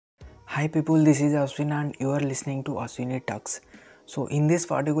Hi people, this is Ashwin and you are listening to Ashwini Talks. So in this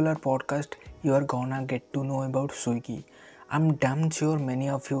particular podcast, you are gonna get to know about Swiggy. I'm damn sure many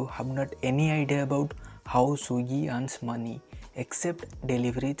of you have not any idea about how Swiggy earns money except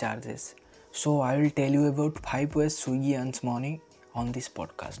delivery charges. So I will tell you about 5 ways Swiggy earns money on this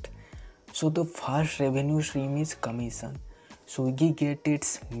podcast. So the first revenue stream is commission. Swiggy get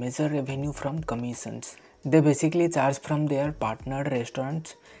its major revenue from commissions. They basically charge from their partnered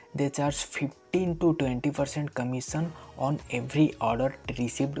restaurants. They charge 15 to 20% commission on every order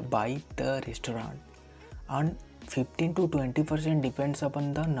received by the restaurant. And 15 to 20% depends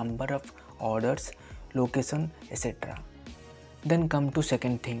upon the number of orders, location, etc. Then come to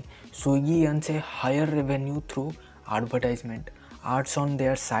second thing, Swiggy earns a higher revenue through advertisement, ads on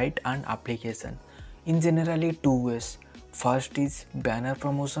their site and application. In generally two ways. First is banner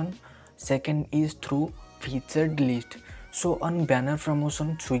promotion, second is through featured list. So on banner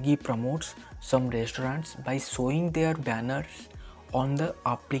promotion, Swiggy promotes some restaurants by showing their banners on the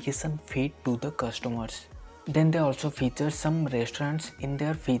application feed to the customers. Then they also feature some restaurants in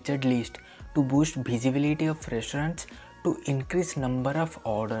their featured list to boost visibility of restaurants to increase number of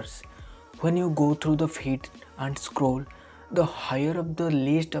orders. When you go through the feed and scroll, the higher up the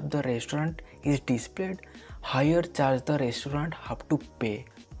list of the restaurant is displayed, higher charge the restaurant have to pay.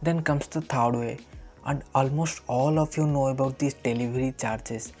 Then comes the third way, and almost all of you know about these delivery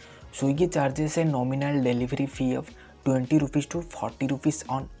charges. Swiggy charges a nominal delivery fee of 20 rupees to 40 rupees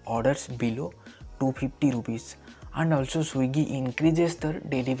on orders below 250 rupees, and also Swiggy increases the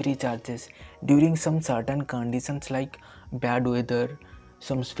delivery charges during some certain conditions like bad weather,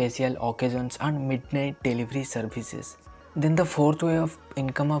 some special occasions and midnight delivery services. Then the fourth way of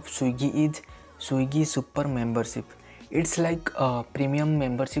income of Swiggy is Swiggy Super Membership. It's like a premium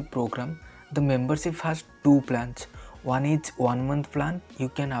membership program. The membership has two plans. One is 1 month plan, you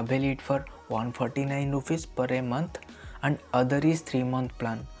can avail it for 149 rupees per a month, and other is 3-month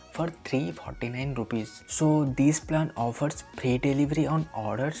plan for 349 rupees. So this plan offers free delivery on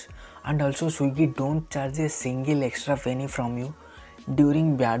orders, and also Swiggy don't charge a single extra penny from you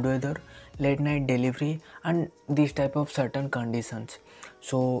during bad weather, late night delivery and this type of certain conditions.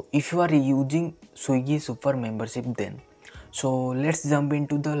 So if you are using Swiggy Super Membership, then so let's jump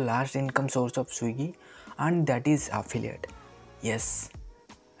into the last income source of Swiggy, and that is affiliate. Yes,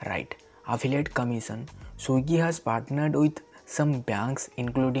 right, affiliate commission. Swiggy has partnered with some banks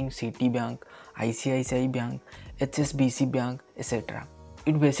including Citibank, ICICI Bank, HSBC Bank, etc.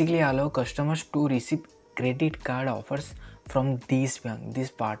 It basically allows customers to receive credit card offers from this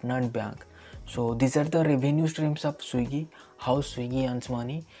partnered bank. So these are the revenue streams of Swiggy, how Swiggy earns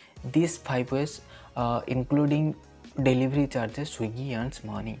money. These 5 ways, including delivery charges, Swiggy earns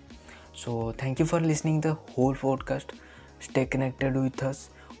money. So thank you for listening the whole podcast. Stay connected with us.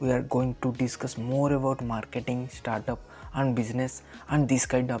 We are going to discuss more about marketing, startup and business and this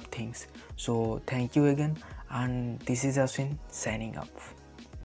kind of things. So thank you again, and this is Ashwin signing off.